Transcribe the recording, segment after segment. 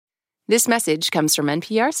This message comes from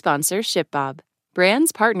NPR sponsor ShipBob.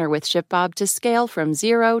 Brands partner with ShipBob to scale from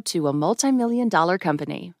zero to a multi-million-dollar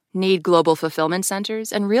company. Need global fulfillment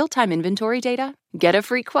centers and real-time inventory data? Get a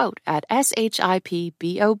free quote at shipbob.com.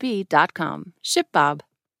 ShipBob.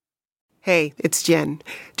 Hey, it's Jen.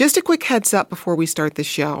 Just a quick heads up before we start the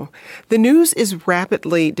show. The news is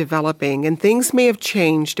rapidly developing, and things may have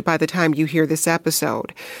changed by the time you hear this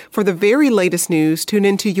episode. For the very latest news, tune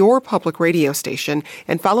into your public radio station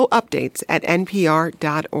and follow updates at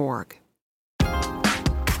npr.org.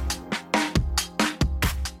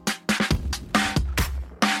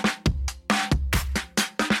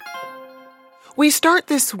 We start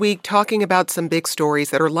this week talking about some big stories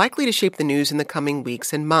that are likely to shape the news in the coming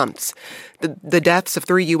weeks and months. The deaths of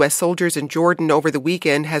 3 U.S. soldiers in Jordan over the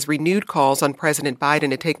weekend has renewed calls on President Biden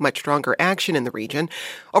to take much stronger action in the region.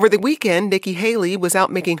 Over the weekend, Nikki Haley was out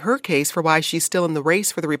making her case for why she's still in the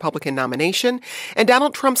race for the Republican nomination, and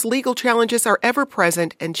Donald Trump's legal challenges are ever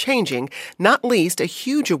present and changing, not least a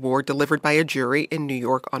huge award delivered by a jury in New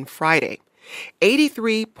York on Friday.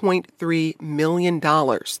 $83.3 million.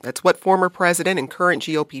 That's what former president and current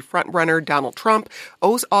GOP frontrunner Donald Trump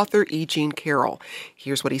owes author E. Jean Carroll.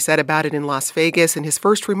 Here's what he said about it in Las Vegas in his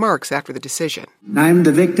first remarks after the decision. I'm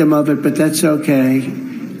the victim of it, but that's okay.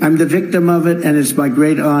 I'm the victim of it, and it's my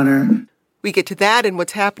great honor. We get to that and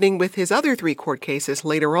what's happening with his other 3 court cases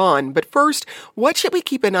later on. But first, what should we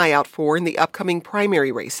keep an eye out for in the upcoming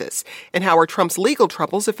primary races? And how are Trump's legal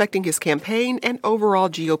troubles affecting his campaign and overall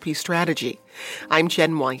GOP strategy? I'm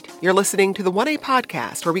Jen White. You're listening to the 1A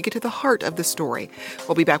podcast, where we get to the heart of the story.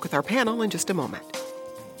 We'll be back with our panel in just a moment.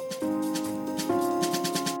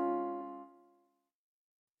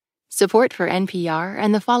 Support for NPR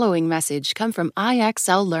and the following message come from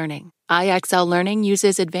IXL Learning. IXL Learning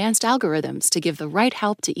uses advanced algorithms to give the right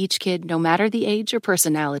help to each kid, no matter the age or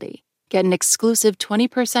personality. Get an exclusive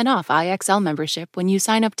 20% off IXL membership when you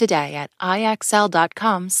sign up today at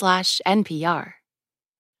IXL.com/NPR.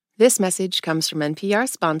 This message comes from NPR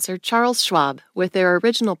sponsor Charles Schwab with their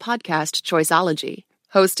original podcast, Choiceology.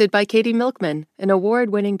 Hosted by Katie Milkman, an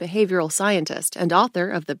award-winning behavioral scientist and author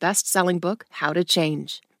of the best-selling book, How to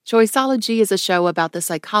Change. Choiceology is a show about the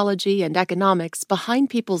psychology and economics behind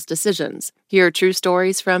people's decisions. Hear true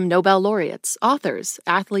stories from Nobel laureates, authors,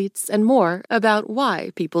 athletes, and more about why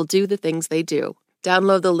people do the things they do.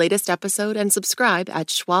 Download the latest episode and subscribe at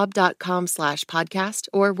schwab.com/podcast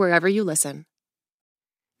or wherever you listen.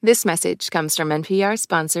 This message comes from NPR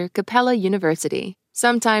sponsor Capella University.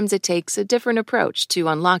 Sometimes it takes a different approach to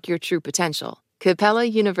unlock your true potential. Capella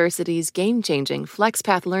University's game-changing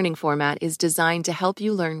FlexPath learning format is designed to help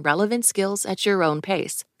you learn relevant skills at your own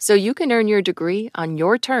pace, so you can earn your degree on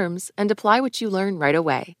your terms and apply what you learn right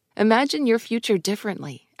away. Imagine your future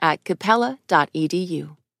differently at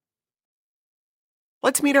capella.edu.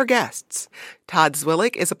 Let's meet our guests. Todd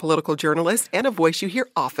Zwillich is a political journalist and a voice you hear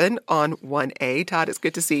often on 1A. Todd, it's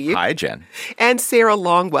good to see you. Hi, Jen. And Sarah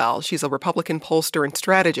Longwell. She's a Republican pollster and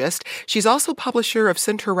strategist. She's also publisher of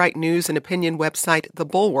center-right news and opinion website The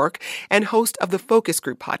Bulwark and host of the Focus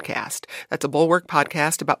Group podcast. That's a Bulwark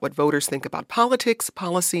podcast about what voters think about politics,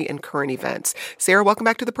 policy, and current events. Sarah, welcome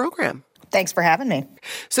back to the program. Thanks for having me.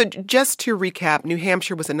 So just to recap, New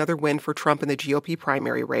Hampshire was another win for Trump in the GOP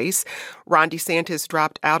primary race. Ron DeSantis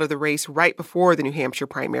dropped out of the race right before the New Hampshire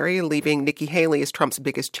primary, leaving Nikki Haley as Trump's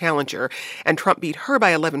biggest challenger. And Trump beat her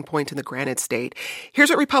by 11 points in the Granite State. Here's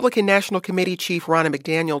what Republican National Committee Chief Ronna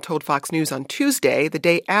McDaniel told Fox News on Tuesday, the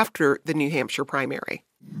day after the New Hampshire primary.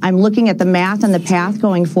 I'm looking at the math and the path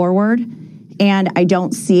going forward, and I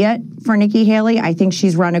don't see it for Nikki Haley. I think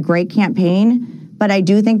she's run a great campaign. But I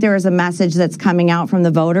do think there is a message that's coming out from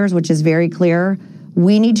the voters, which is very clear.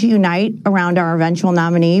 We need to unite around our eventual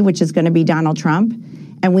nominee, which is going to be Donald Trump,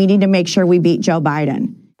 and we need to make sure we beat Joe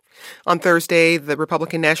Biden. On Thursday, the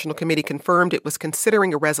Republican National Committee confirmed it was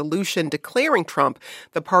considering a resolution declaring Trump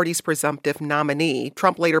the party's presumptive nominee.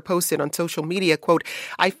 Trump later posted on social media, quote,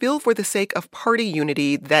 "I feel for the sake of party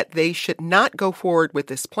unity that they should not go forward with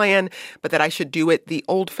this plan, but that I should do it the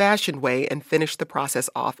old-fashioned way and finish the process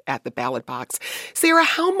off at the ballot box." Sarah,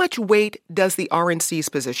 how much weight does the RNC's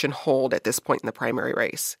position hold at this point in the primary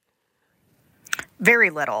race? Very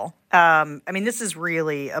little. This is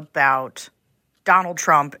really about Donald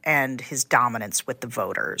Trump and his dominance with the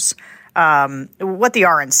voters. What the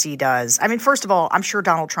RNC does, first of all, I'm sure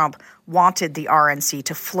Donald Trump wanted the RNC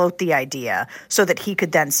to float the idea so that he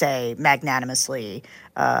could then say magnanimously,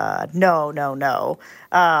 no.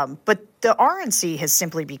 But the RNC has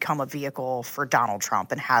simply become a vehicle for Donald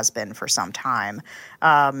Trump and has been for some time.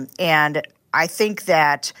 And I think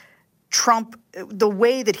that Trump, the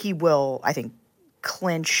way that he will,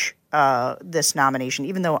 clinch this nomination,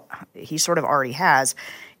 even though he sort of already has,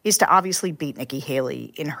 is to obviously beat Nikki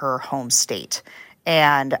Haley in her home state.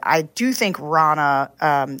 And I do think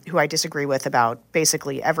Rana, who I disagree with about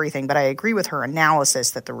basically everything, but I agree with her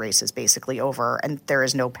analysis that the race is basically over and there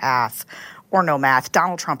is no path or no math.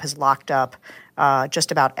 Donald Trump has locked up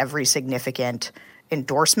just about every significant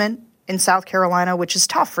endorsement in South Carolina, which is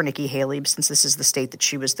tough for Nikki Haley since this is the state that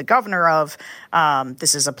she was the governor of.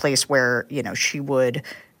 This is a place where, she would,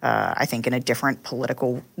 I think in a different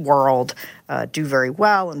political world, do very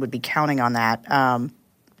well and would be counting on that.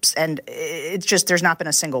 And it's just there's not been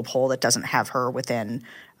a single poll that doesn't have her within,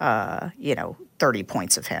 30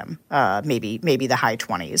 points of him, maybe the high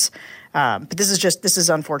 20s. But this is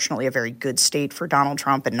unfortunately a very good state for Donald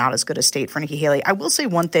Trump and not as good a state for Nikki Haley. I will say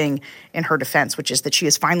one thing in her defense, which is that she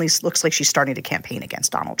is finally looks like she's starting to campaign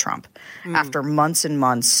against Donald Trump after months and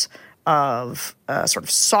months of sort of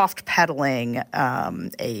soft peddling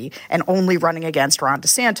and only running against Ron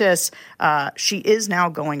DeSantis. She is now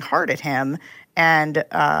going hard at him. And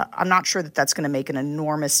I'm not sure that that's going to make an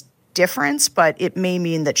enormous difference, but it may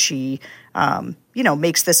mean that she,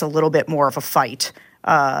 makes this a little bit more of a fight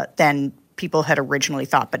than people had originally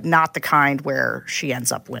thought, but not the kind where she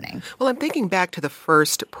ends up winning. Well, I'm thinking back to the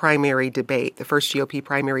first primary debate, the first GOP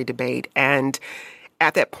primary debate, and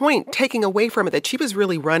at that point, taking away from it that she was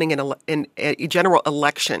really running in a general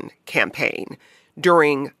election campaign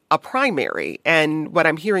during a primary. And what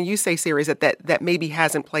I'm hearing you say, Sarah, is that maybe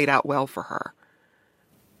hasn't played out well for her.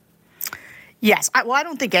 Yes. I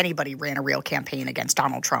don't think anybody ran a real campaign against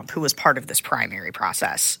Donald Trump who was part of this primary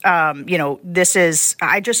process. I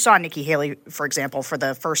just saw Nikki Haley, for example, for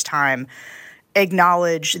the first time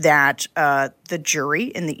acknowledge that the jury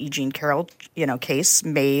in the E. Jean Carroll, case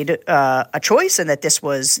made a choice and that this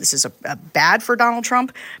is a bad for Donald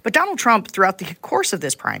Trump. But Donald Trump, throughout the course of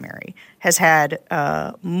this primary, has had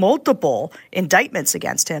multiple indictments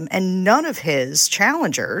against him, and none of his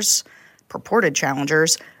purported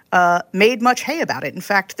challengers, made much hay about it. In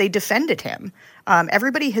fact, they defended him.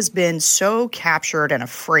 Everybody has been so captured and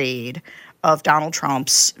afraid of Donald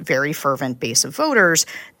Trump's very fervent base of voters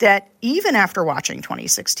that even after watching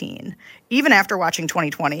 2016, even after watching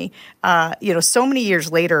 2020, so many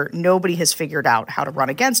years later, nobody has figured out how to run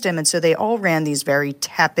against him. And so they all ran these very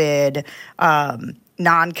tepid,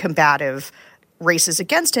 non-combative races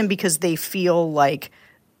against him because they feel like,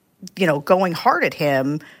 going hard at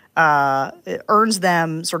him earns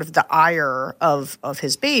them sort of the ire of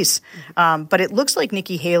his base. But it looks like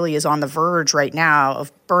Nikki Haley is on the verge right now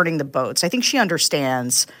of burning the boats. I think she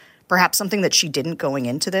understands perhaps something that she didn't going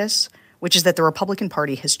into this, which is that the Republican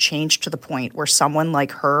Party has changed to the point where someone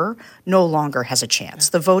like her no longer has a chance.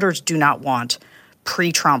 The voters do not want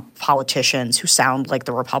pre-Trump politicians who sound like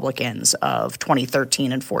the Republicans of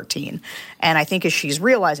 2013 and 14. And I think as she's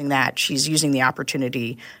realizing that, she's using the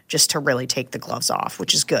opportunity just to really take the gloves off,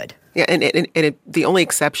 which is good. Yeah, and the only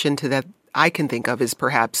exception to that I can think of is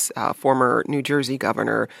perhaps former New Jersey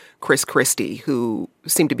Governor Chris Christie, who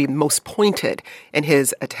seemed to be most pointed in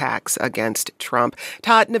his attacks against Trump.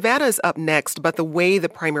 Todd, Nevada is up next, but the way the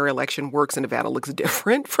primary election works in Nevada looks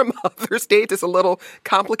different from other states. It's a little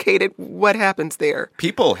complicated. What happens there?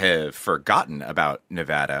 People have forgotten about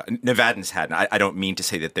Nevada. Nevadans hadn't. I don't mean to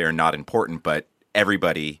say that they're not important, but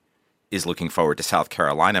everybody is looking forward to South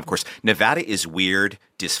Carolina. Of course, Nevada is weird,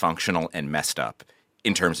 dysfunctional, and messed up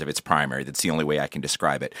in terms of its primary. That's the only way I can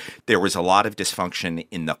describe it. There was a lot of dysfunction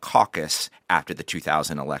in the caucus after the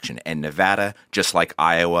 2000 election. And Nevada, just like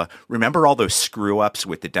Iowa, remember all those screw-ups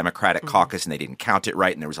with the Democratic caucus and they didn't count it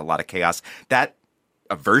right and there was a lot of chaos?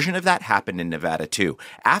 A version of that happened in Nevada too.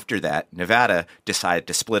 After that, Nevada decided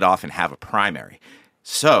to split off and have a primary.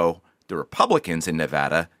 So the Republicans in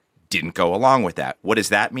Nevada didn't go along with that. What does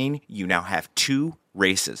that mean? You now have two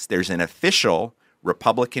races. There's an official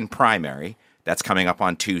Republican primary that's coming up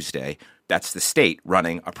on Tuesday. That's the state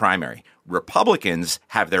running a primary. Republicans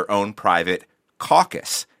have their own private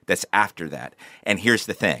caucus that's after that. And here's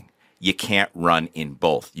the thing. You can't run in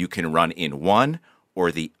both. You can run in one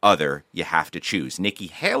or the other. You have to choose. Nikki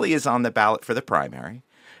Haley is on the ballot for the primary.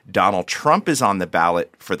 Donald Trump is on the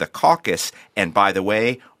ballot for the caucus. And by the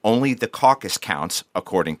way, only the caucus counts,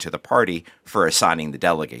 according to the party, for assigning the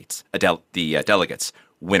delegates. Delegates,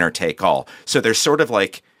 winner take all. So there's sort of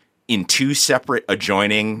like in two separate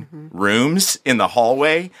adjoining rooms in the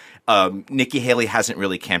hallway. Nikki Haley hasn't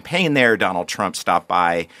really campaigned there. Donald Trump stopped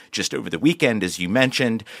by just over the weekend, as you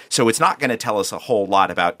mentioned. So it's not going to tell us a whole lot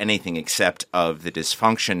about anything except of the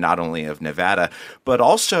dysfunction, not only of Nevada, but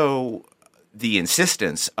also the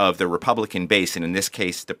insistence of the Republican base, and in this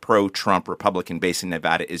case, the pro-Trump Republican base in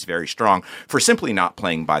Nevada, is very strong for simply not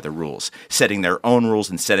playing by the rules, setting their own rules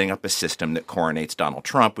and setting up a system that coronates Donald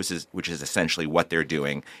Trump, which is essentially what they're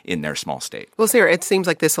doing in their small state. Well, Sarah, it seems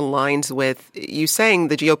like this aligns with you saying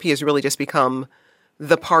the GOP has really just become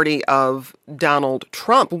the party of Donald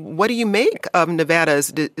Trump. What do you make of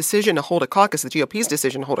Nevada's decision to hold a caucus, the GOP's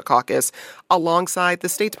decision to hold a caucus, alongside the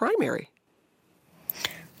state's primary?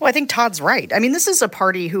 Well, I think Todd's right. I mean, this is a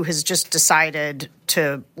party who has just decided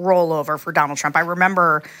to roll over for Donald Trump. I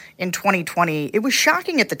remember in 2020, it was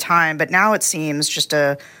shocking at the time, but now it seems just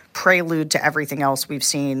a prelude to everything else we've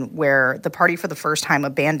seen, where the party for the first time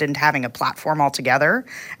abandoned having a platform altogether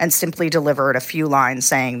and simply delivered a few lines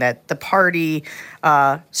saying that the party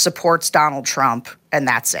supports Donald Trump, and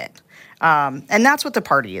that's it. And that's what the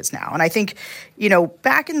party is now. And I think,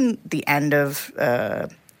 back in the end of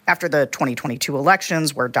after the 2022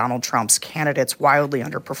 elections, where Donald Trump's candidates wildly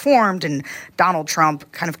underperformed and Donald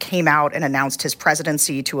Trump kind of came out and announced his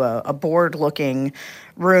presidency to a bored-looking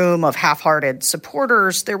room of half-hearted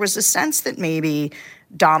supporters, there was a sense that maybe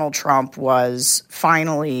Donald Trump was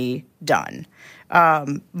finally done.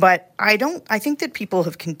 But I think that people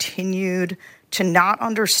have continued to not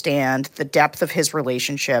understand the depth of his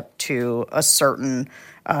relationship to a certain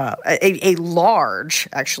a large,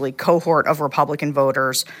 actually, cohort of Republican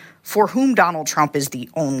voters for whom Donald Trump is the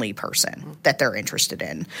only person that they're interested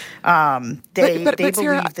in. They believe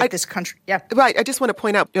Sarah, that this country... Yeah. Right. I just want to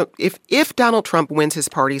point out, if Donald Trump wins his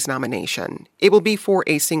party's nomination, it will be for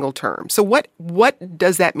a single term. So what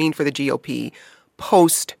does that mean for the GOP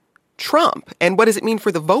post-Trump? And what does it mean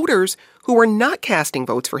for the voters who are not casting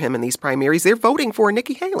votes for him in these primaries? They're voting for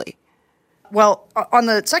Nikki Haley. Well, on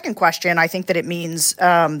the second question, I think that it means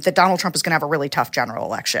that Donald Trump is going to have a really tough general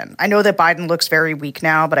election. I know that Biden looks very weak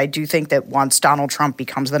now, but I do think that once Donald Trump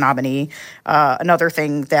becomes the nominee, another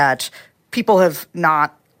thing that people have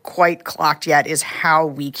not quite clocked yet is how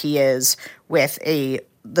weak he is with the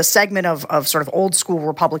segment of sort of old school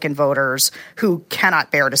Republican voters who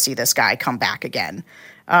cannot bear to see this guy come back again.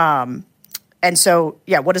 And so,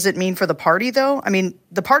 what does it mean for the party, though? I mean,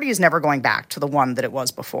 the party is never going back to the one that it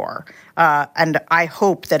was before. And I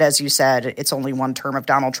hope that, as you said, it's only one term of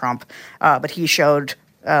Donald Trump. But he showed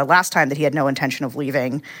last time that he had no intention of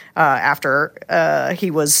leaving after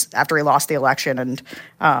he lost the election. And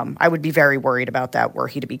I would be very worried about that were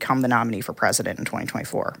he to become the nominee for president in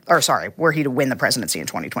 2024. Were he to win the presidency in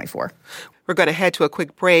 2024. We're going to head to a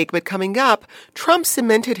quick break, but coming up, Trump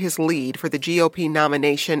cemented his lead for the GOP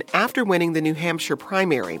nomination after winning the New Hampshire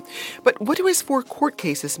primary. But what do his 4 court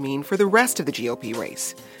cases mean for the rest of the GOP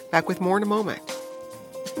race? Back with more in a moment.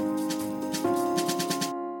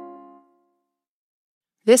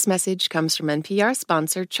 This message comes from NPR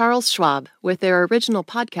sponsor Charles Schwab with their original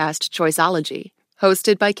podcast, Choiceology.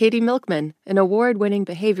 Hosted by Katie Milkman, an award-winning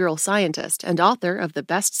behavioral scientist and author of the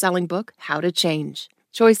best-selling book, How to Change.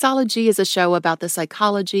 Choiceology is a show about the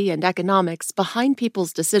psychology and economics behind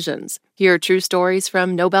people's decisions. Hear true stories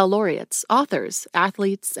from Nobel laureates, authors,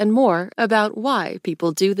 athletes, and more about why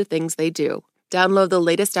people do the things they do. Download the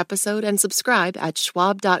latest episode and subscribe at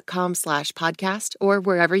schwab.com/podcast or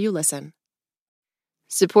wherever you listen.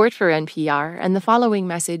 Support for NPR and the following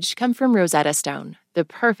message come from Rosetta Stone, the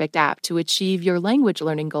perfect app to achieve your language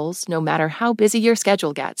learning goals no matter how busy your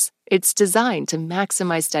schedule gets. It's designed to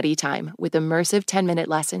maximize study time with immersive 10-minute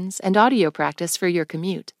lessons and audio practice for your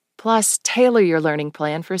commute. Plus, tailor your learning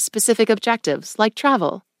plan for specific objectives like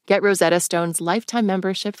travel. Get Rosetta Stone's lifetime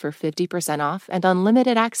membership for 50% off and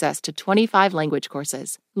unlimited access to 25 language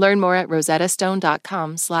courses. Learn more at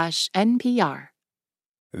rosettastone.com/NPR.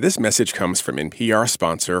 This message comes from NPR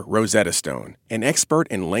sponsor Rosetta Stone, an expert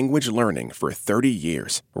in language learning for 30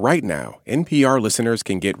 years. Right now, NPR listeners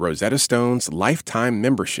can get Rosetta Stone's lifetime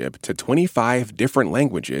membership to 25 different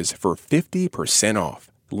languages for 50% off.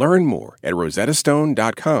 Learn more at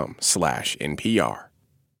rosettastone.com/NPR.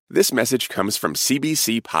 This message comes from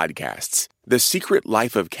CBC Podcasts. The Secret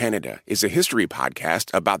Life of Canada is a history podcast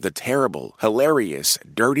about the terrible, hilarious,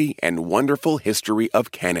 dirty, and wonderful history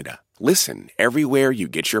of Canada. Listen everywhere you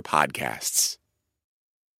get your podcasts.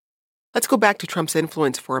 Let's go back to Trump's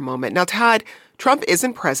influence for a moment. Now, Todd, Trump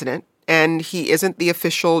isn't president, and he isn't the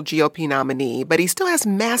official GOP nominee, but he still has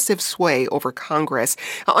massive sway over Congress.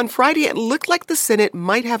 On Friday, it looked like the Senate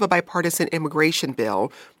might have a bipartisan immigration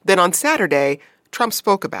bill. Then on Saturday, Trump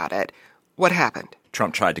spoke about it. What happened?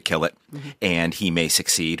 Trump tried to kill it, and he may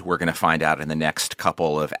succeed. We're going to find out in the next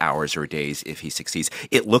couple of hours or days if he succeeds.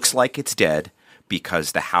 It looks like it's dead,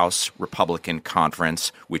 because the House Republican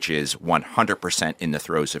Conference, which is 100% in the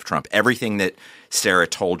throes of Trump, everything that Sarah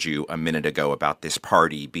told you a minute ago about this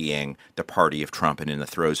party being the party of Trump and in the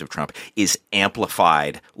throes of Trump is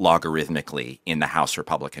amplified logarithmically in the House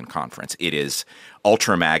Republican Conference. It is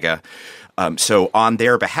ultra MAGA. So on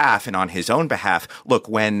their behalf and on his own behalf, look,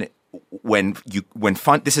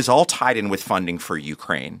 this is all tied in with funding for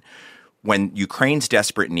Ukraine. When Ukraine's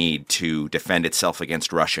desperate need to defend itself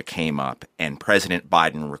against Russia came up and President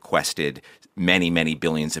Biden requested many, many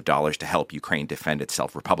billions of dollars to help Ukraine defend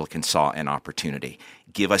itself, Republicans saw an opportunity.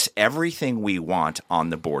 Give us everything we want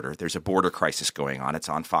on the border. There's a border crisis going on. It's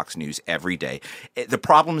on Fox News every day. The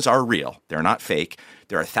problems are real. They're not fake.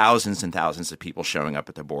 There are thousands and thousands of people showing up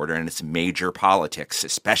at the border, and it's major politics,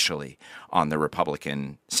 especially on the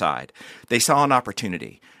Republican side. They saw an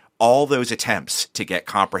opportunity. All those attempts to get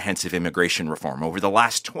comprehensive immigration reform over the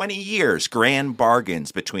last 20 years, grand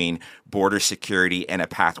bargains between border security and a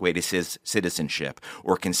pathway to citizenship,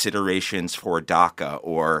 or considerations for DACA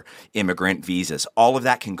or immigrant visas, all of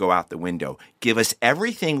that can go out the window. Give us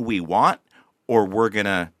everything we want, or we're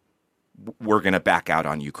gonna back out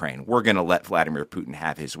on Ukraine. We're gonna let Vladimir Putin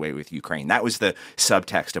have his way with Ukraine. That was the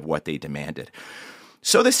subtext of what they demanded.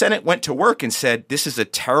 So the Senate went to work and said, this is a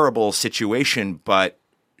terrible situation, but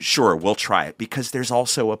sure, we'll try it, because there's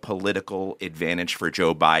also a political advantage for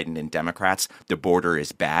Joe Biden and Democrats. The border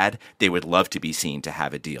is bad. They would love to be seen to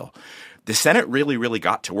have a deal. The Senate really, really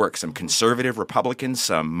got to work. Some conservative Republicans,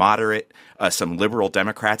 some moderate, some liberal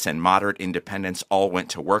Democrats, and moderate independents all went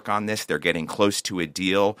to work on this. They're getting close to a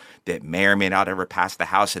deal that may or may not ever pass the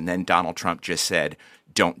House. And then Donald Trump just said,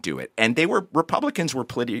 don't do it. And Republicans were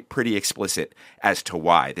pretty explicit as to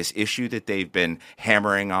why. This issue that they've been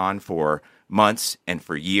hammering on for months and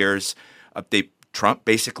for years, Trump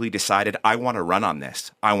basically decided, I want to run on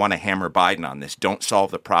this. I want to hammer Biden on this. Don't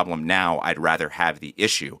solve the problem now. I'd rather have the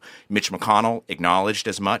issue. Mitch McConnell acknowledged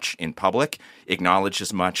as much in public, acknowledged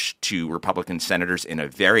as much to Republican senators in a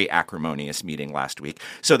very acrimonious meeting last week.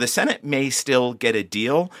 So the Senate may still get a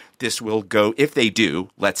deal. This will go, if they do,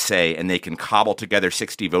 let's say, and they can cobble together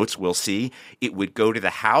 60 votes, we'll see. It would go to the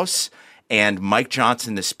House. And Mike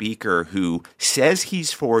Johnson, the Speaker, who says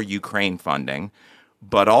he's for Ukraine funding,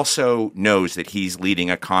 but also knows that he's leading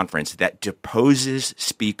a conference that deposes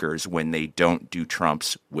speakers when they don't do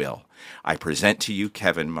Trump's will. I present to you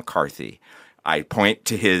Kevin McCarthy. I point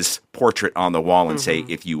to his portrait on the wall and say,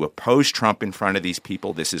 if you oppose Trump in front of these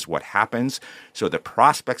people, this is what happens. So the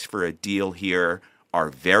prospects for a deal here are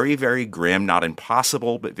very, very grim, not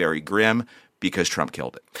impossible, but very grim, because Trump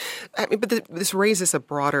killed it. I mean, but this raises a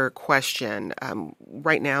broader question.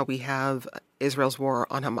 Right now we have Israel's war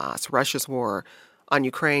on Hamas, Russia's war on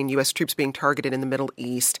Ukraine, U.S. troops being targeted in the Middle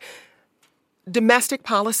East. Domestic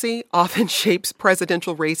policy often shapes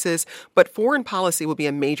presidential races, but foreign policy will be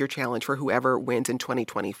a major challenge for whoever wins in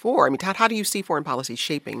 2024. I mean, Todd, how do you see foreign policy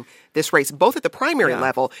shaping this race, both at the primary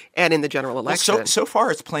level and in the general election? Well, so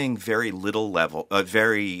far it's playing very little level,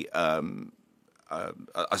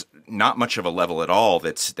 not much of a level at all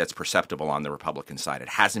that's perceptible on the Republican side. It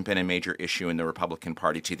hasn't been a major issue in the Republican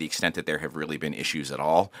Party to the extent that there have really been issues at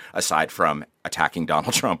all, aside from attacking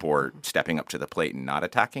Donald Trump or stepping up to the plate and not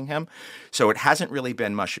attacking him. So it hasn't really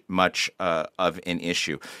been much of an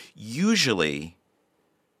issue. Usually,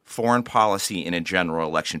 foreign policy in a general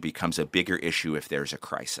election becomes a bigger issue if there's a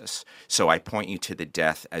crisis. So I point you to the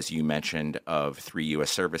death, as you mentioned, of 3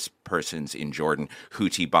 U.S. service persons in Jordan,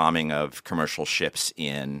 Houthi bombing of commercial ships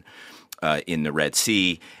in the Red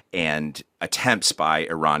Sea, and attempts by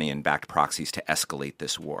Iranian-backed proxies to escalate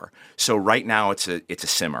this war. So right now it's a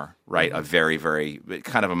simmer, right? A very, very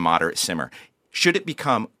kind of a moderate simmer. Should it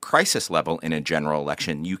become crisis level in a general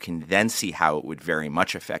election, you can then see how it would very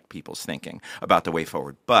much affect people's thinking about the way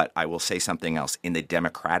forward. But I will say something else. In the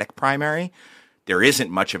Democratic primary, there isn't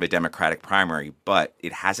much of a Democratic primary, but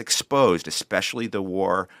it has exposed, especially the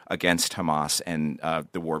war against Hamas and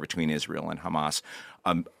the war between Israel and Hamas,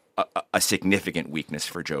 a significant weakness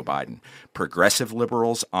for Joe Biden. Progressive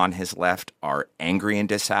liberals on his left are angry and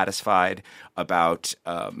dissatisfied about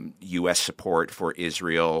U.S. support for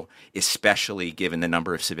Israel, especially given the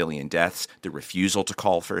number of civilian deaths, the refusal to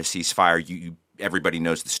call for a ceasefire. Everybody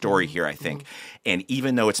knows the story here, I think. And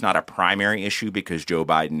even though it's not a primary issue because Joe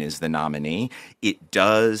Biden is the nominee, it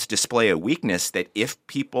does display a weakness that if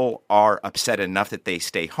people are upset enough that they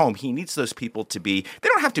stay home, he needs those people to be – they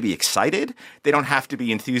don't have to be excited. They don't have to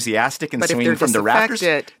be enthusiastic and swinging from the rafters.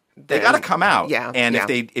 They got to come out.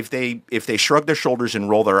 If they shrug their shoulders and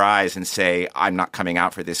roll their eyes and say, I'm not coming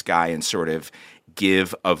out for this guy, and sort of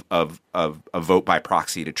give a vote by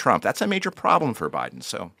proxy to Trump. That's a major problem for Biden.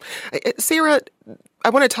 So, Sarah, I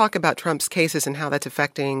want to talk about Trump's cases and how that's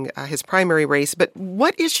affecting his primary race. But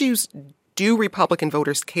what issues do Republican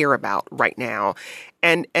voters care about right now?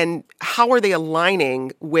 And how are they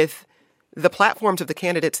aligning with the platforms of the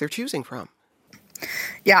candidates they're choosing from?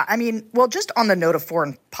 Yeah, I mean, well, just on the note of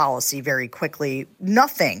foreign policy very quickly,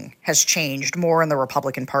 nothing has changed more in the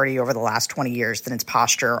Republican Party over the last 20 years than its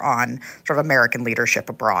posture on sort of American leadership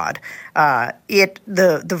abroad.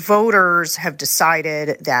 The voters have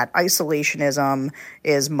decided that isolationism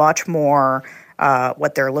is much more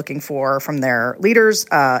what they're looking for from their leaders.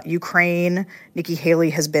 Ukraine, Nikki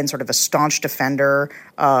Haley has been sort of a staunch defender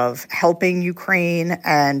of helping Ukraine,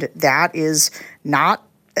 and that is not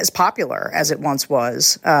as popular as it once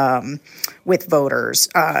was with voters.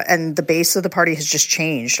 And the base of the party has just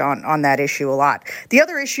changed on that issue a lot. The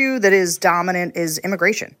other issue that is dominant is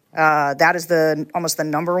immigration. That is almost the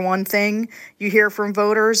number one thing you hear from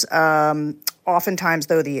voters. Oftentimes,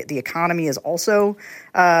 though, the economy is also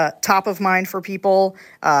top of mind for people.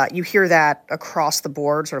 You hear that across the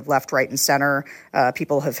board, sort of left, right, and center.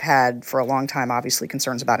 People have had for a long time, obviously,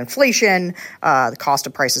 concerns about inflation, the cost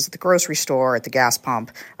of prices at the grocery store, at the gas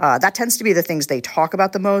pump. That tends to be the things they talk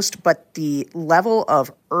about the most. But the level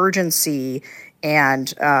of urgency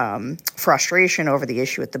and frustration over the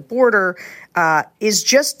issue at the border is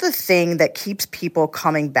just the thing that keeps people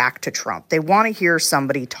coming back to Trump. They want to hear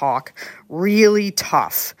somebody talk really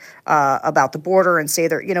tough about the border and say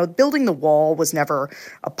that, building the wall was never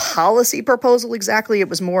a policy proposal exactly. It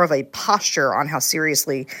was more of a posture on how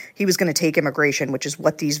seriously he was going to take immigration, which is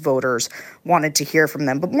what these voters wanted to hear from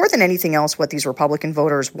them. But more than anything else, what these Republican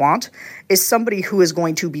voters want is somebody who is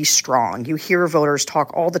going to be strong. You hear voters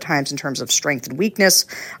talk all the times in terms of strength and weakness.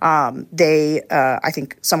 They, I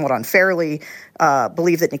think, somewhat unfairly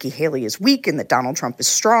believe that Nikki Haley is weak and that Donald Trump is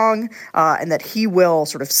strong, and that he will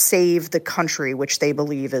sort of save the country, which they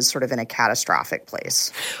believe is sort of in a catastrophic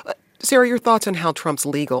place. Sarah, your thoughts on how Trump's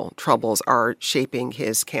legal troubles are shaping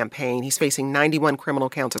his campaign? He's facing 91 criminal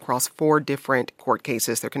counts across 4 different court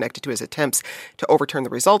cases. They're connected to his attempts to overturn the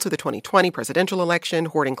results of the 2020 presidential election,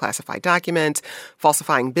 hoarding classified documents,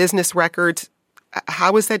 falsifying business records.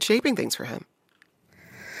 How is that shaping things for him?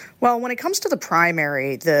 Well, when it comes to the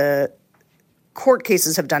primary, the court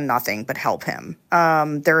cases have done nothing but help him.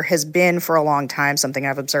 There has been for a long time something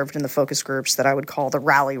I've observed in the focus groups that I would call the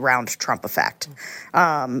rally round Trump effect.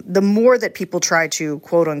 The more that people try to,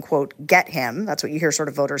 quote unquote, get him, that's what you hear sort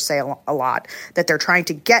of voters say a lot, that they're trying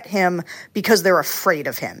to get him because they're afraid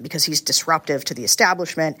of him, because he's disruptive to the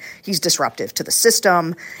establishment, he's disruptive to the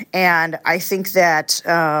system. And I think that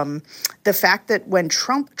the fact that when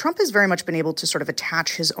Trump has very much been able to sort of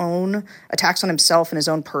attach his own attacks on himself and his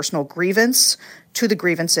own personal grievance to the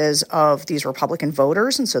grievances of these Republican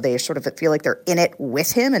voters. And so they sort of feel like they're in it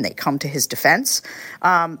with him and they come to his defense.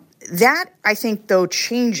 That, I think, though,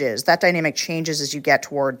 changes. That dynamic changes as you get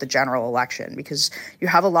toward the general election, because you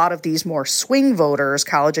have a lot of these more swing voters,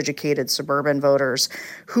 college-educated suburban voters,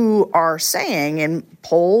 who are saying in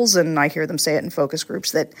polls, and I hear them say it in focus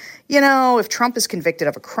groups, that, if Trump is convicted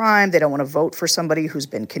of a crime, they don't want to vote for somebody who's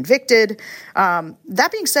been convicted.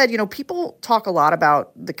 That being said, people talk a lot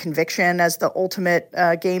about the conviction as the ultimate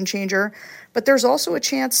game changer, but there's also a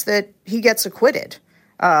chance that he gets acquitted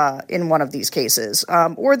in one of these cases,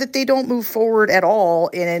 or that they don't move forward at all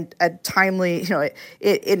in a timely,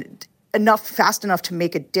 fast enough to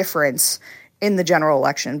make a difference in the general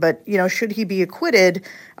election. But, should he be acquitted,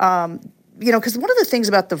 because one of the things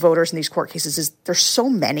about the voters in these court cases is there's so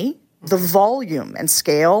many, the volume and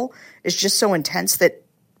scale is just so intense that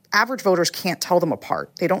average voters can't tell them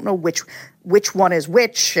apart. They don't know which one is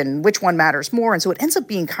which and which one matters more. And so it ends up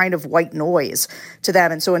being kind of white noise to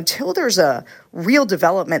them. And so until there's a real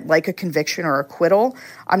development like a conviction or acquittal,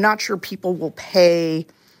 I'm not sure people will pay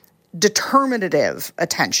determinative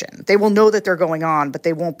attention. They will know that they're going on, but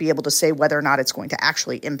they won't be able to say whether or not it's going to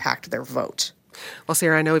actually impact their vote. Well,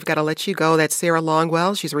 Sarah, I know we've got to let you go. That's Sarah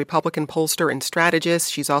Longwell. She's a Republican pollster and strategist.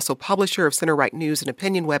 She's also publisher of center-right news and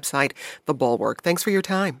opinion website, The Bulwark. Thanks for your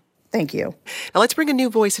time. Thank you. Now let's bring a new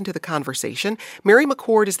voice into the conversation. Mary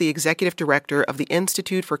McCord is the executive director of the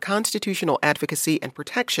Institute for Constitutional Advocacy and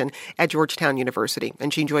Protection at Georgetown University,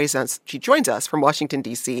 and she joins us from Washington,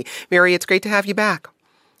 D.C. Mary, it's great to have you back.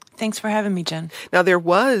 Thanks for having me, Jen. Now, there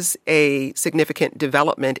was a significant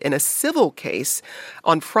development in a civil case.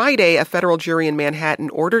 On Friday, a federal jury in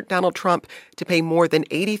Manhattan ordered Donald Trump to pay more than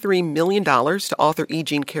 $83 million to author E.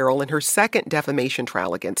 Jean Carroll in her second defamation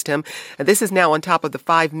trial against him. And this is now on top of the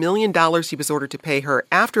 $5 million he was ordered to pay her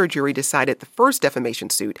after a jury decided the first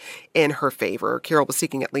defamation suit in her favor. Carroll was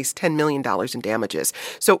seeking at least $10 million in damages.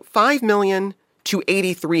 So $5 million to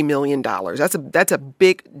 $83 million. That's a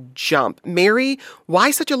big jump. Mary, why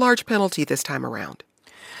such a large penalty this time around?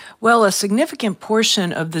 Well, a significant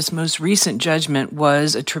portion of this most recent judgment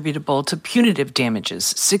was attributable to punitive damages,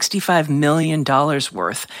 $65 million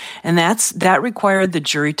worth. And that required the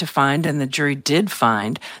jury to find, and the jury did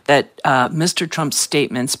find, that Mr. Trump's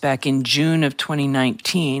statements back in June of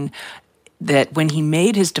 2019, that when he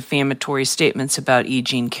made his defamatory statements about E.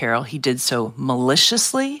 Jean Carroll, he did so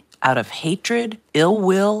maliciously, out of hatred, ill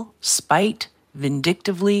will, spite,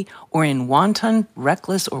 vindictively, or in wanton,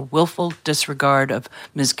 reckless, or willful disregard of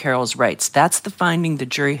Ms. Carroll's rights. That's the finding the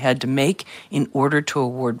jury had to make in order to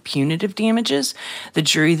award punitive damages. The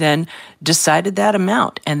jury then decided that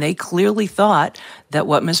amount, and they clearly thought that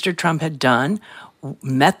what Mr. Trump had done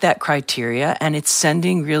met that criteria, and it's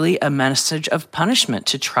sending really a message of punishment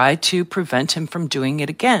to try to prevent him from doing it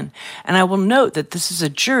again. And I will note that this is a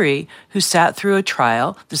jury who sat through a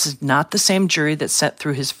trial. This is not the same jury that sat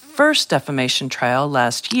through his first defamation trial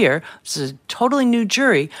last year. This is a totally new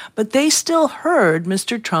jury, but they still heard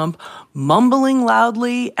Mr. Trump mumbling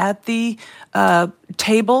loudly at the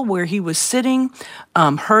table where he was sitting,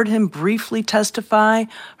 heard him briefly testify,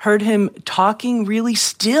 heard him talking really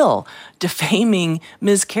still, defaming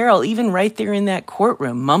Ms. Carroll, even right there in that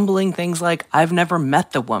courtroom, mumbling things like, "I've never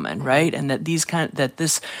met the woman," right? And that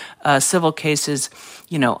this civil case is,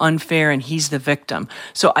 unfair and he's the victim.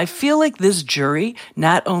 So I feel like this jury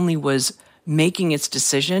not only was making its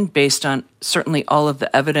decision based on certainly all of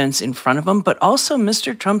the evidence in front of him, but also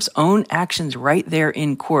Mr. Trump's own actions right there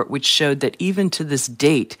in court, which showed that even to this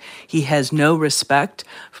date, he has no respect,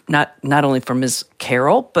 not only for Ms.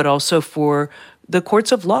 Carroll, but also for the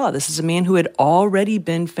courts of law. This is a man who had already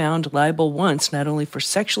been found liable once, not only for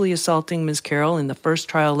sexually assaulting Ms. Carroll in the first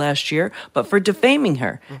trial last year, but for defaming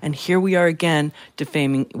her. And here we are again,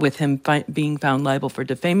 with him being found liable for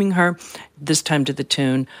defaming her, this time to the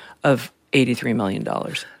tune of $83 million.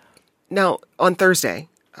 Now, on Thursday,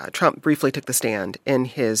 Trump briefly took the stand in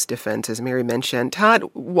his defense, as Mary mentioned. Todd,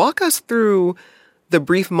 walk us through the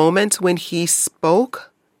brief moments when he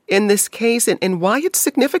spoke in this case and why it's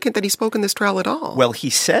significant that he spoke in this trial at all. Well, he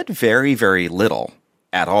said very, very little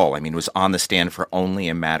at all. I mean, was on the stand for only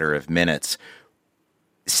a matter of minutes.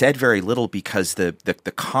 Said very little because the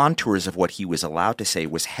contours of what he was allowed to say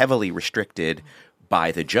was heavily restricted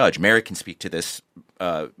by the judge. Mary can speak to this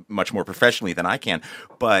much more professionally than I can,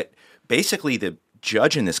 but basically the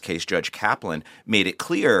judge in this case, Judge Kaplan, made it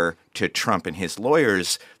clear to Trump and his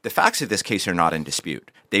lawyers the facts of this case are not in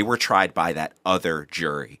dispute. They were tried by that other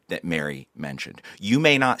jury that Mary mentioned. You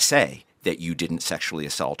may not say that you didn't sexually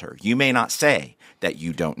assault her. You may not say that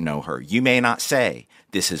you don't know her. You may not say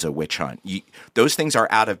this is a witch hunt. Those things are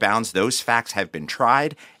out of bounds. Those facts have been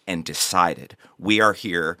tried and decided. We are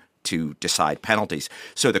here to decide penalties.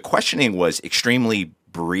 So the questioning was extremely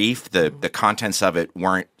brief. The contents of it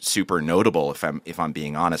weren't super notable, if I'm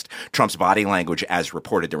being honest. Trump's body language, as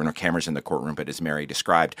reported, there were no cameras in the courtroom, but as Mary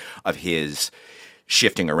described, of his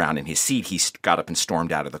shifting around in his seat, he got up and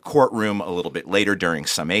stormed out of the courtroom a little bit later during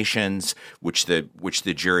summations, which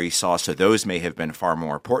the jury saw. So those may have been far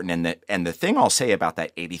more important. And the thing I'll say about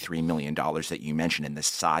that $83 million that you mentioned and the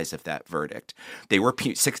size of that verdict, they were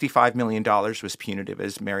 $65 million was punitive,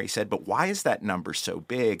 as Mary said. But why is that number so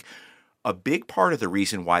big? A big part of the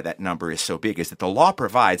reason why that number is so big is that the law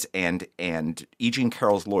provides, and E. Jean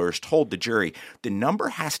Carroll's lawyers told the jury, the number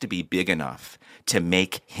has to be big enough to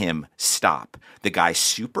make him stop. The guy's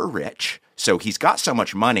super rich, so he's got so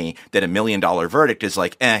much money that $1 million verdict is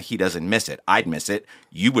like, he doesn't miss it. I'd miss it.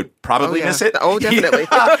 You would probably miss it. Oh, definitely.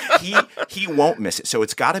 He won't miss it. So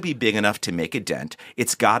it's got to be big enough to make a dent.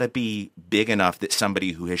 It's got to be big enough that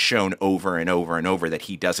somebody who has shown over and over and over that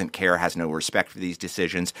he doesn't care, has no respect for these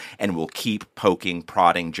decisions, and will keep poking,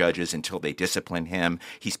 prodding judges until they discipline him.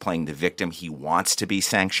 He's playing the victim. He wants to be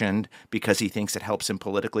sanctioned because he thinks it helps him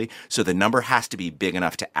politically. So the number has to be big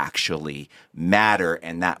enough to actually matter,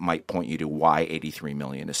 and that might point you to why $83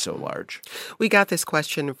 million is so large. We got this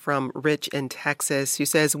question from Rich in Texas, who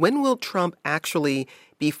says, when will Trump actually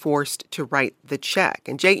be forced to write the check?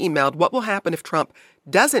 And Jay emailed, what will happen if Trump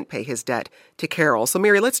doesn't pay his debt to Carroll? So,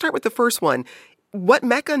 Mary, let's start with the first one. What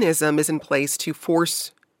mechanism is in place to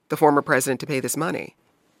force the former president to pay this money?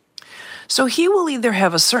 So he will either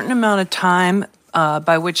have a certain amount of time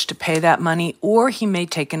by which to pay that money, or he may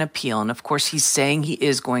take an appeal. And of course, he's saying he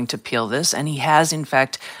is going to appeal this, and he has, in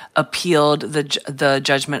fact, appealed the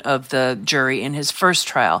judgment of the jury in his first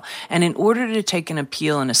trial. And in order to take an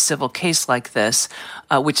appeal in a civil case like this,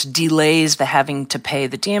 which delays the having to pay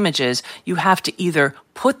the damages, you have to either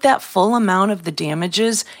put that full amount of the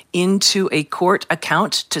damages into a court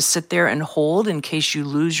account to sit there and hold in case you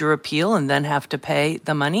lose your appeal and then have to pay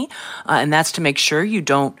the money. And that's to make sure you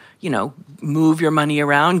don't, move your money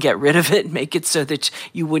around, get rid of it, make it so that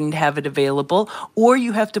you wouldn't have it available. Or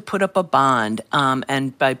you have to put up a bond,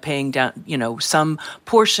 and by paying down, some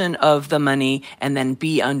portion of the money and then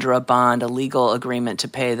be under a bond, a legal agreement to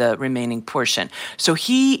pay the remaining portion. So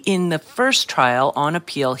he, in the first trial on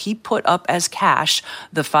appeal, he put up as cash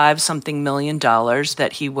the $5-something million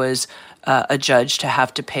that he was adjudged to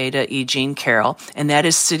have to pay to E. Jean Carroll, and that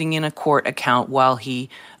is sitting in a court account while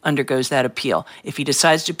he undergoes that appeal. If he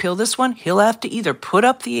decides to appeal this one, he'll have to either put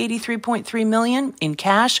up the $83.3 million in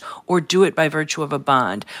cash or do it by virtue of a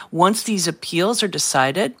bond. Once these appeals are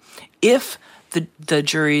decided, if the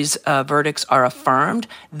jury's verdicts are affirmed,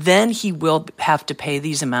 then he will have to pay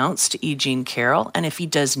these amounts to E. Jean Carroll. And if he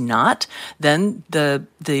does not, then the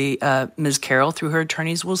Ms. Carroll, through her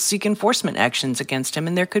attorneys, will seek enforcement actions against him,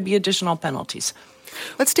 and there could be additional penalties.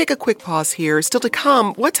 Let's take a quick pause here. Still to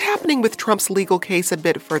come, what's happening with Trump's legal case a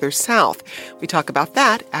bit further south? We talk about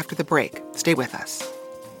that after the break. Stay with us.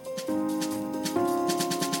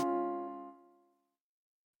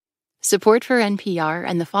 Support for NPR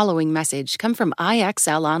and the following message come from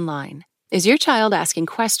IXL Online. Is your child asking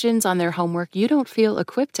questions on their homework you don't feel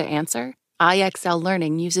equipped to answer? IXL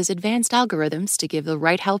Learning uses advanced algorithms to give the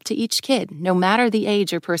right help to each kid, no matter the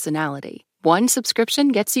age or personality. One subscription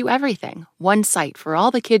gets you everything. One site for all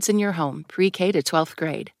the kids in your home, pre-K to 12th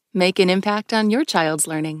grade. Make an impact on your child's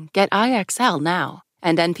learning. Get IXL now.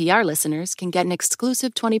 And NPR listeners can get an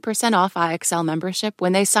exclusive 20% off IXL membership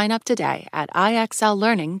when they sign up today at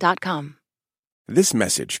IXLlearning.com. This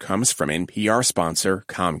message comes from NPR sponsor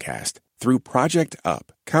Comcast. Through Project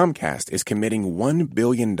Up, Comcast is committing $1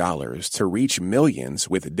 billion to reach millions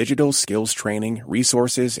with digital skills training,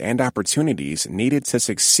 resources, and opportunities needed to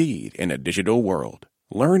succeed in a digital world.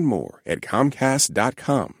 Learn more at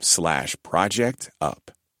comcast.com/projectup.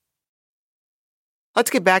 Let's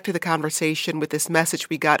get back to the conversation with this message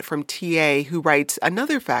we got from TA, who writes,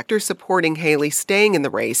 another factor supporting Haley staying in the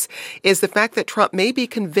race is the fact that Trump may be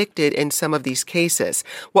convicted in some of these cases.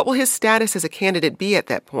 What will his status as a candidate be at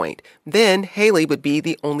that point? Then Haley would be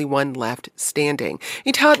the only one left standing.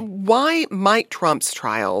 Hey, Todd, why might Trump's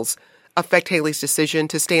trials affect Haley's decision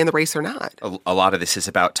to stay in the race or not? A lot of this is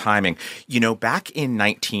about timing. Back in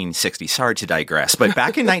 1960, sorry to digress, but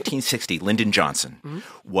back in 1960, Lyndon Johnson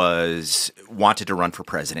wanted to run for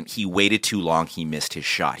president. He waited too long. He missed his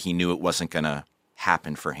shot. He knew it wasn't going to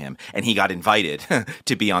happen for him. And he got invited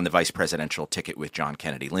to be on the vice presidential ticket with John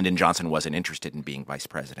Kennedy. Lyndon Johnson wasn't interested in being vice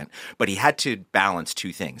president, but he had to balance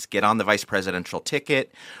two things: get on the vice presidential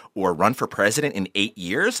ticket or run for president in 8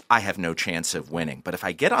 years. I have no chance of winning. But if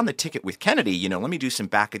I get on the ticket with Kennedy, let me do some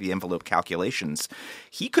back of the envelope calculations.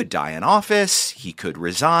 He could die in office. He could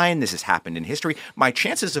resign. This has happened in history. My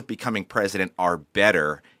chances of becoming president are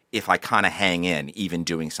better if I kind of hang in, even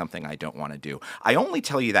doing something I don't want to do. I only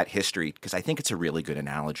tell you that history because I think it's a really good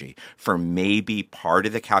analogy for maybe part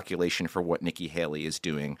of the calculation for what Nikki Haley is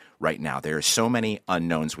doing right now. There are so many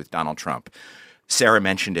unknowns with Donald Trump. Sarah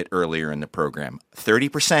mentioned it earlier in the program.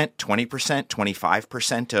 30%, 20%,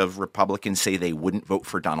 25% of Republicans say they wouldn't vote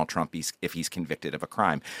for Donald Trump if he's convicted of a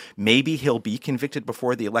crime. Maybe he'll be convicted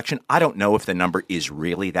before the election. I don't know if the number is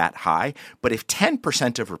really that high, but if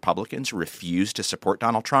 10% of Republicans refuse to support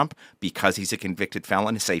Donald Trump because he's a convicted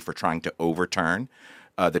felon, say for trying to overturn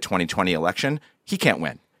the 2020 election, he can't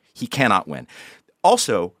win. He cannot win.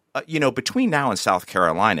 Also, between now and South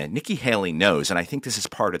Carolina, Nikki Haley knows, and I think this is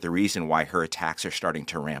part of the reason why her attacks are starting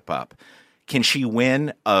to ramp up. Can she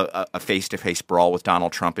win a face-to-face brawl with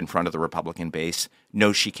Donald Trump in front of the Republican base?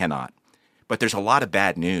 No, she cannot. But there's a lot of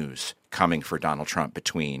bad news coming for Donald Trump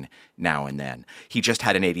between now and then. He just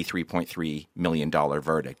had an $83.3 million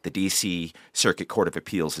verdict. The D.C. Circuit Court of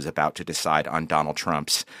Appeals is about to decide on Donald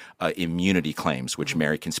Trump's immunity claims, which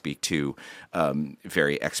Mary can speak to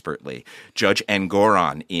very expertly. Judge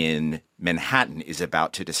Engoron in Manhattan is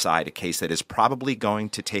about to decide a case that is probably going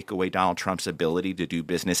to take away Donald Trump's ability to do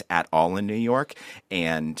business at all in New York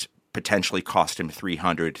and potentially cost him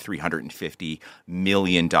 $350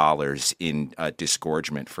 million in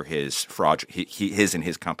disgorgement for his his and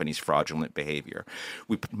his company's fraudulent behavior.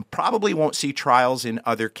 We probably won't see trials in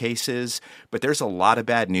other cases, but there's a lot of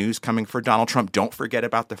bad news coming for Donald Trump. Don't forget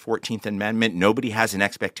about the 14th Amendment. Nobody has an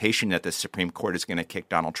expectation that the Supreme Court is going to kick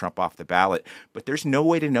Donald Trump off the ballot, but there's no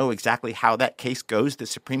way to know exactly how that case goes. The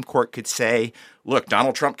Supreme Court could say, look,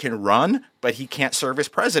 Donald Trump can run, but he can't serve as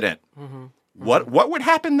president. Mm-hmm. What would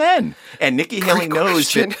happen then? And Nikki Haley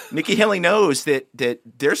knows that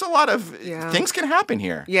there's a lot of things can happen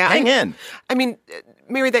here. Yeah, Hang in. I mean,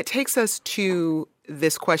 Mary, that takes us to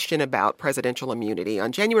this question about presidential immunity.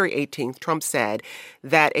 On January 18th, Trump said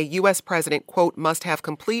that a U.S. president, quote, must have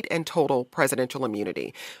complete and total presidential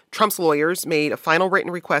immunity. Trump's lawyers made a final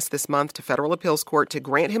written request this month to federal appeals court to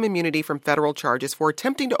grant him immunity from federal charges for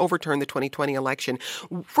attempting to overturn the 2020 election.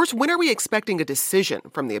 First, when are we expecting a decision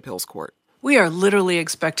from the appeals court? We are literally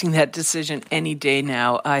expecting that decision any day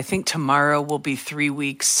now. I think tomorrow will be 3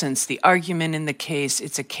 weeks since the argument in the case.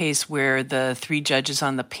 It's a case where the 3 judges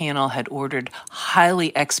on the panel had ordered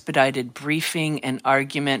highly expedited briefing and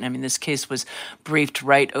argument. I mean, this case was briefed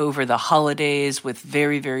right over the holidays with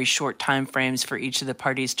very, very short time frames for each of the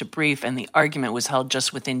parties to brief, and the argument was held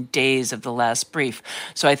just within days of the last brief.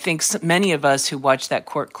 So I think many of us who watch that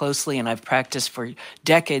court closely, and I've practiced for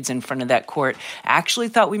decades in front of that court, actually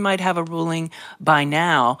thought we might have a ruling by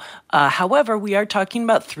now. However, we are talking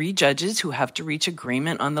about 3 judges who have to reach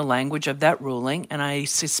agreement on the language of that ruling, and I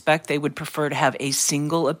suspect they would prefer to have a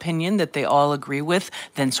single opinion that they all agree with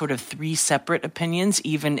than sort of 3 separate opinions,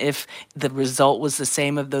 even if the result was the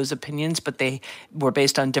same of those opinions, but they were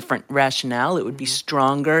based on different rationale. It would be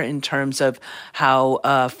stronger in terms of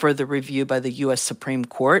how further review by the U.S. Supreme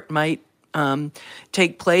Court might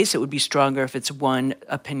take place. It would be stronger if it's one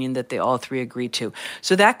opinion that they all 3 agree to.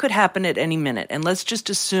 So that could happen at any minute. And let's just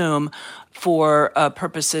assume, for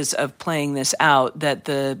purposes of playing this out, that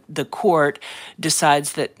the court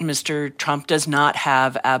decides that Mr. Trump does not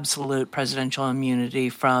have absolute presidential immunity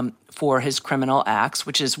for his criminal acts,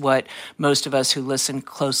 which is what most of us who listened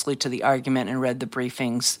closely to the argument and read the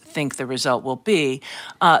briefings think the result will be.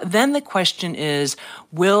 Then the question is,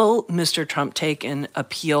 will Mr. Trump take an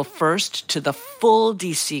appeal first to the full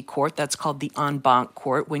D.C. court? That's called the en banc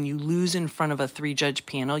court. When you lose in front of a 3-judge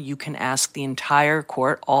panel, you can ask the entire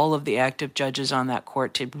court, all of the active judges on that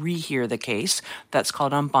court, to rehear the case. That's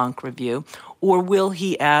called en banc review. Or will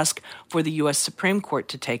he ask for the U.S. Supreme Court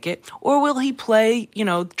to take it? Or will he try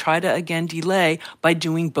to again delay by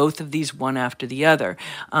doing both of these one after the other?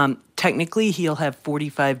 Technically, he'll have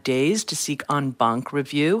 45 days to seek en banc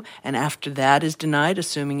review. And after that is denied,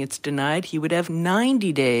 assuming it's denied, he would have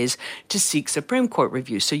 90 days to seek Supreme Court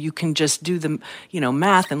review. So you can just do the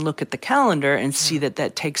math and look at the calendar and see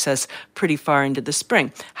that takes us pretty far into the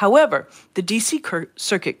spring. However, the D.C.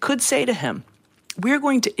 Circuit could say to him, we're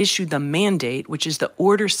going to issue the mandate, which is the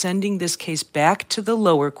order sending this case back to the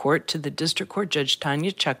lower court, to the district court judge,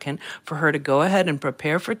 Tanya Chutkan, for her to go ahead and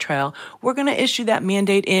prepare for trial. We're going to issue that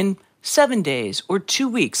mandate in 7 days or 2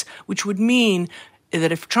 weeks, which would mean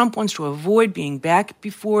that if Trump wants to avoid being back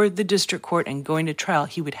before the district court and going to trial,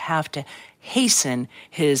 he would have to hasten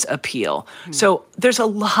his appeal. So there's a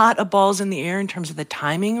lot of balls in the air in terms of the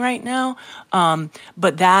timing right now,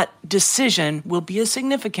 but that decision will be a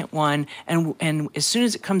significant one, and as soon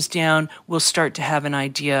as it comes down, we'll start to have an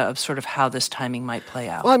idea of sort of how this timing might play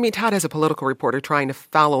out. Well, I mean, Todd, as a political reporter trying to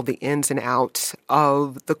follow the ins and outs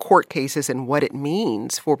of the court cases and what it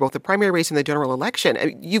means for both the primary race and the general election, I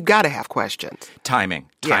mean, you've got to have questions. Timing.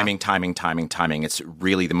 It's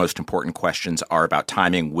really the most important questions are about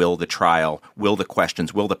timing. Will the trial, will the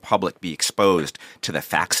questions, will the public be exposed to the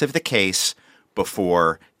facts of the case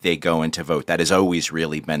before they go into vote? That has always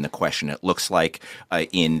really been the question. It looks like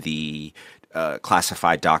in the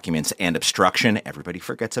classified documents and obstruction, everybody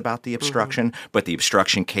forgets about the obstruction, but the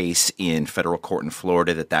obstruction case in federal court in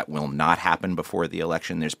Florida, that will not happen before the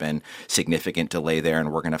election. There's been significant delay there,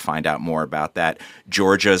 and we're going to find out more about that.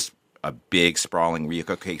 Georgia's a big, sprawling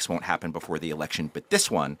RICO case won't happen before the election. But this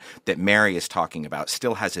one that Mary is talking about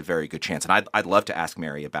still has a very good chance. And I'd love to ask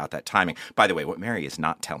Mary about that timing. By the way, what Mary is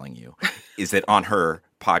not telling you is that on her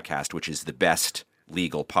podcast, which is the best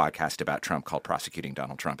legal podcast about Trump, called Prosecuting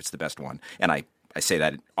Donald Trump, it's the best one. And I say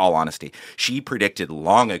that in all honesty. She predicted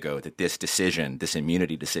long ago that this decision, this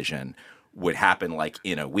immunity decision, would happen like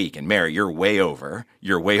in a week. And Mary, you're way over.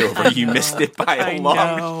 You missed it by a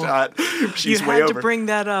long shot. She's you way had over. To bring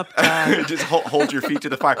that up. Just hold your feet to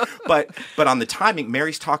the fire. But on the timing,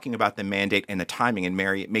 Mary's talking about the mandate and the timing. And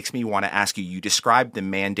Mary, it makes me want to ask you, you described the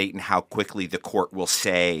mandate and how quickly the court will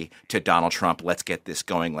say to Donald Trump, let's get this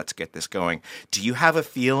going, let's get this going. Do you have a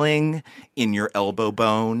feeling in your elbow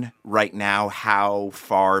bone right now how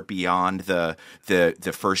far beyond the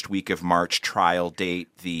first week of March trial date,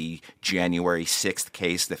 the January 6th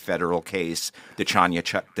case, the federal case, the Tanya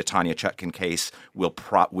Chutkan case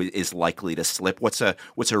is likely to slip? What's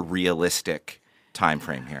a realistic time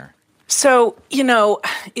frame here? So,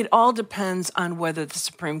 it all depends on whether the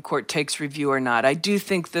Supreme Court takes review or not. I do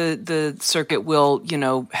think the circuit will,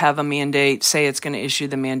 have a mandate, say it's going to issue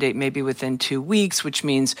the mandate maybe within 2 weeks, which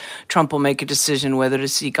means Trump will make a decision whether to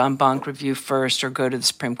seek en banc review first or go to the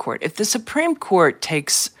Supreme Court. If the Supreme Court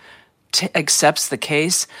accepts the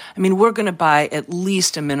case, we're going to buy at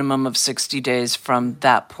least a minimum of 60 days from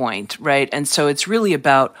that point, right? And so it's really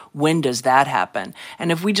about when does that happen?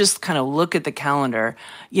 And if we just kind of look at the calendar,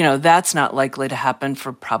 that's not likely to happen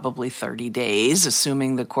for probably 30 days,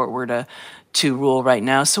 assuming the court were to rule right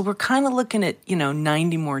now. So we're kind of looking at,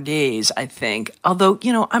 90 more days, I think. Although,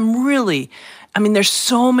 there's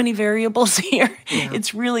so many variables here. Yeah.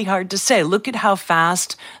 It's really hard to say. Look at how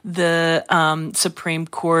fast the Supreme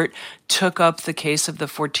Court took up the case of the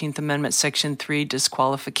 14th Amendment Section 3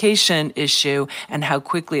 disqualification issue and how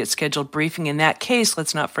quickly it scheduled briefing in that case,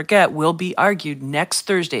 let's not forget, will be argued next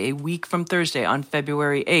Thursday, a week from Thursday on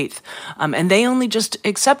February 8th. And they only just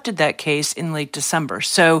accepted that case in late December.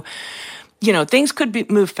 So, things could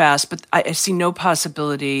move fast, but I see no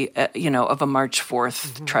possibility, of a March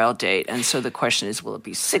 4th trial date. And so the question is, will it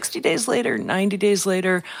be 60 days later, 90 days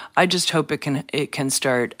later? I just hope it can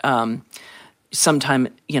start sometime,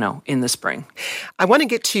 in the spring. I want to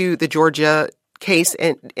get to the Georgia case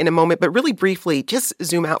in a moment, but really briefly, just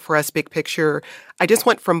zoom out for us, big picture. I just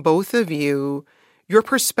want from both of you your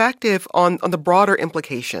perspective on the broader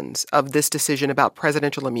implications of this decision about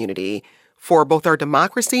presidential immunity for both our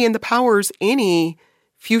democracy and the powers any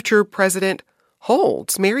future president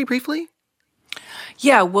holds. Mary, briefly?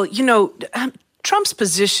 Yeah, well, Trump's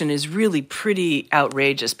position is really pretty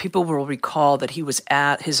outrageous. People will recall that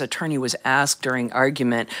his attorney was asked during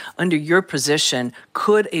argument, under your position,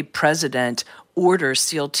 could a president order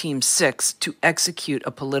SEAL Team 6 to execute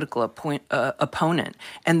a political opponent?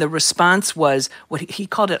 And the response was what he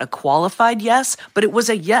called it a qualified yes, but it was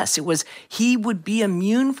a yes. It was he would be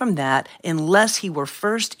immune from that unless he were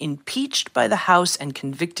first impeached by the House and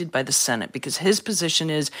convicted by the Senate, because his position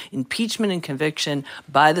is impeachment and conviction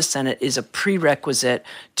by the Senate is a prerequisite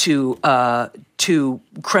to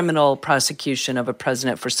criminal prosecution of a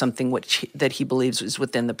president for something that he believes is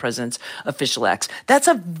within the president's official acts. That's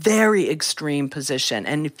a very extreme position.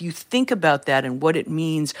 And if you think about that and what it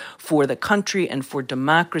means for the country and for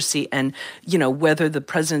democracy and, whether the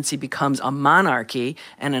presidency becomes a monarchy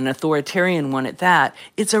and an authoritarian one at that,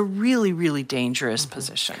 it's a really, really dangerous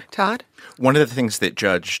position. Todd? One of the things that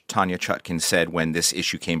Judge Tanya Chutkan said when this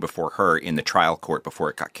issue came before her in the trial court before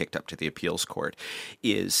it got kicked up to the appeals court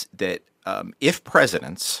is that if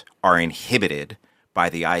presidents are inhibited by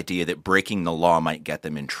the idea that breaking the law might get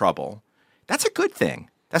them in trouble, that's a good thing.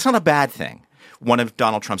 That's not a bad thing. One of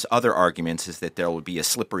Donald Trump's other arguments is that there will be a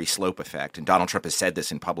slippery slope effect, and Donald Trump has said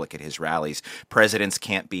this in public at his rallies. Presidents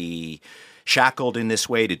can't be shackled in this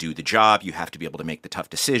way to do the job. You have to be able to make the tough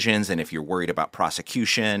decisions, and if you're worried about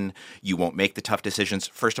prosecution, you won't make the tough decisions.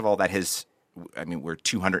 First of all, we're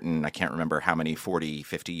 200 and I can't remember how many, 40,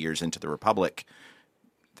 50 years into the Republic.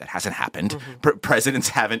 That hasn't happened. Presidents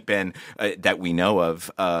haven't been, that we know of,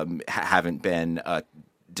 haven't been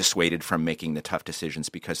dissuaded from making the tough decisions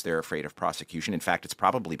because they're afraid of prosecution. In fact, it's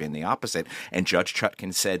probably been the opposite. And Judge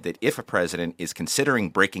Chutkan said that if a president is considering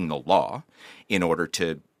breaking the law in order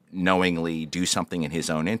to knowingly do something in his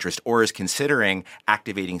own interest or is considering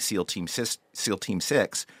activating SEAL Team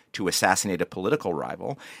 6 to assassinate a political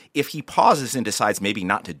rival, if he pauses and decides maybe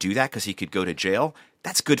not to do that because he could go to jail,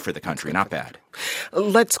 that's good for the country, not bad.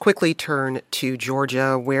 Let's quickly turn to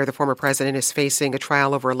Georgia, where the former president is facing a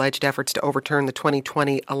trial over alleged efforts to overturn the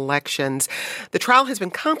 2020 elections. The trial has been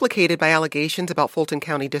complicated by allegations about Fulton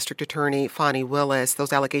County District Attorney Fani Willis.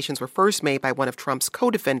 Those allegations were first made by one of Trump's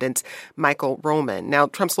co-defendants, Michael Roman. Now,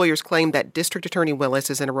 Trump's lawyers claim that District Attorney Willis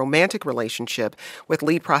is in a romantic relationship with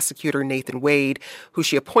lead prosecutor Nathan Wade, who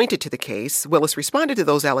she appointed to the case. Willis responded to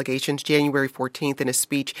those allegations January 14th in a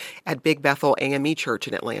speech at Big Bethel AME Church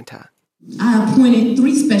in Atlanta. I appointed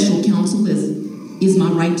 3 special counsel, as is my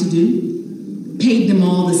right to do, paid them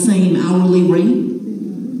all the same hourly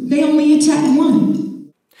rate. They only attacked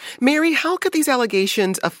one. Mary, how could these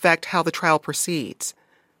allegations affect how the trial proceeds?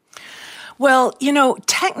 Well,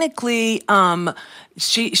 technically,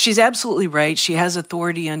 she's absolutely right. She has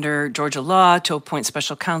authority under Georgia law to appoint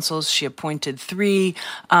special counsels. She appointed 3.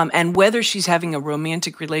 And whether she's having a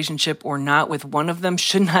romantic relationship or not with one of them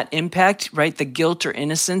should not impact, right, the guilt or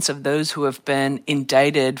innocence of those who have been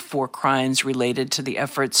indicted for crimes related to the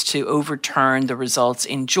efforts to overturn the results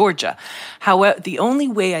in Georgia. However, the only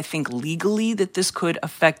way I think legally that this could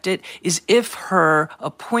affect it is if her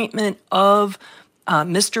appointment of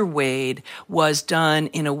Mr. Wade was done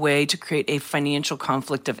in a way to create a financial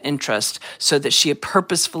conflict of interest, so that she had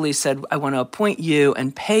purposefully said, I want to appoint you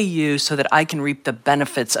and pay you so that I can reap the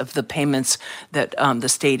benefits of the payments that the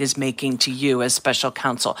state is making to you as special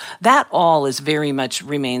counsel. That all is very much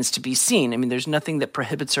remains to be seen. I mean, there's nothing that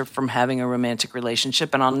prohibits her from having a romantic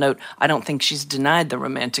relationship. And I'll note, I don't think she's denied the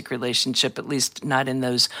romantic relationship, at least not in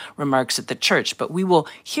those remarks at the church. But we will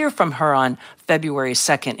hear from her on February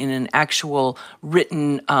 2nd in an actual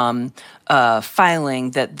written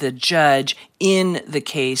filing that the judge in the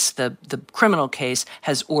case, the criminal case,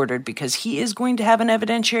 has ordered, because he is going to have an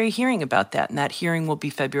evidentiary hearing about that, and that hearing will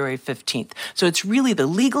be February 15th. So it's really the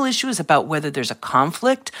legal issue is about whether there's a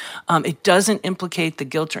conflict. It doesn't implicate the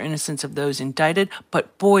guilt or innocence of those indicted,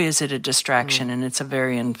 but boy, is it a distraction, and it's a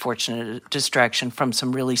very unfortunate distraction from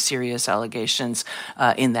some really serious allegations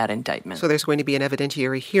in that indictment. So there's going to be an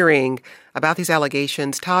evidentiary hearing about these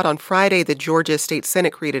allegations. Todd, on Friday, the Georgia State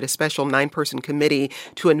Senate created a special 9-person committee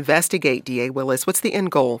to investigate D.A. Willis. What's the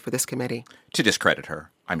end goal for this committee? To discredit her,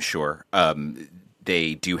 I'm sure.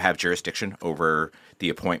 They do have jurisdiction over the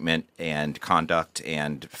appointment and conduct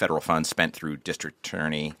and federal funds spent through district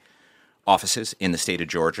attorney offices in the state of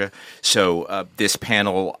Georgia. So this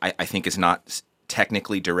panel, I think, is not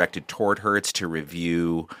technically directed toward her. It's to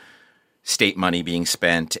review state money being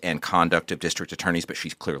spent and conduct of district attorneys, but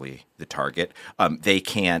she's clearly the target. They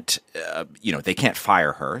can't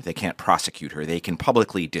fire her. They can't prosecute her. They can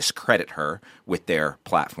publicly discredit her with their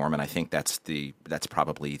platform, and I think that's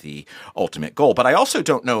probably the ultimate goal. But I also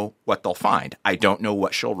don't know what they'll find. I don't know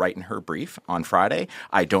what she'll write in her brief on Friday.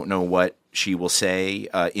 I don't know what she will say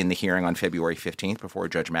in the hearing on February 15th before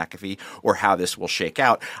Judge McAfee, or how this will shake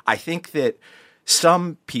out. I think that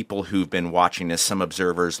some people who've been watching this, some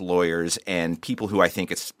observers, lawyers, and people who I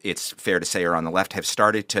think it's fair to say are on the left, have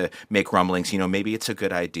started to make rumblings. Maybe it's a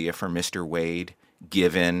good idea for Mr. Wade,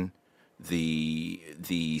 given the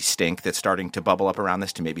stink that's starting to bubble up around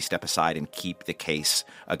this, to maybe step aside and keep the case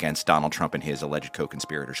against Donald Trump and his alleged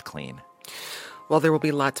co-conspirators clean. Well, there will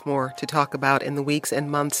be lots more to talk about in the weeks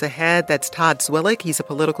and months ahead. That's Todd Zwillich. He's a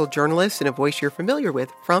political journalist and a voice you're familiar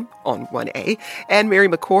with from On 1A. And Mary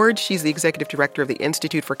McCord, she's the executive director of the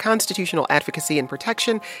Institute for Constitutional Advocacy and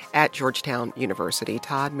Protection at Georgetown University.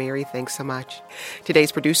 Todd, Mary, thanks so much.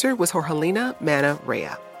 Today's producer was Jorgelina Manna Rea.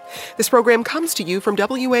 This program comes to you from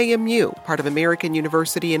WAMU, part of American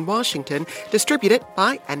University in Washington, distributed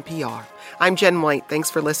by NPR. I'm Jen White.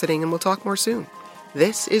 Thanks for listening, and we'll talk more soon.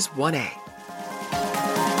 This is 1A.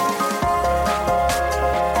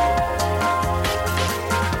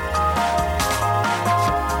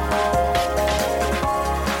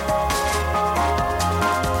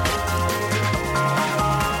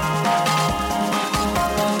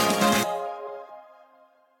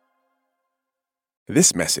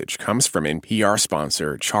 This message comes from NPR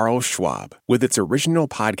sponsor Charles Schwab with its original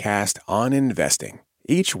podcast on investing.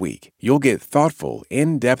 Each week, you'll get thoughtful,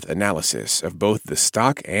 in-depth analysis of both the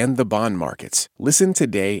stock and the bond markets. Listen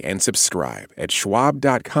today and subscribe at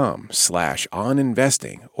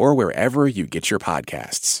schwab.com/oninvesting or wherever you get your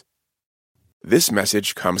podcasts. This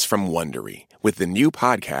message comes from Wondery with the new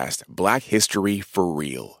podcast Black History for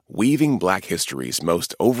Real, weaving Black history's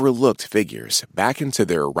most overlooked figures back into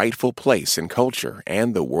their rightful place in culture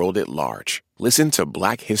and the world at large. Listen to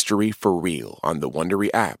Black History for Real on the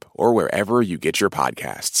Wondery app or wherever you get your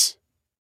podcasts.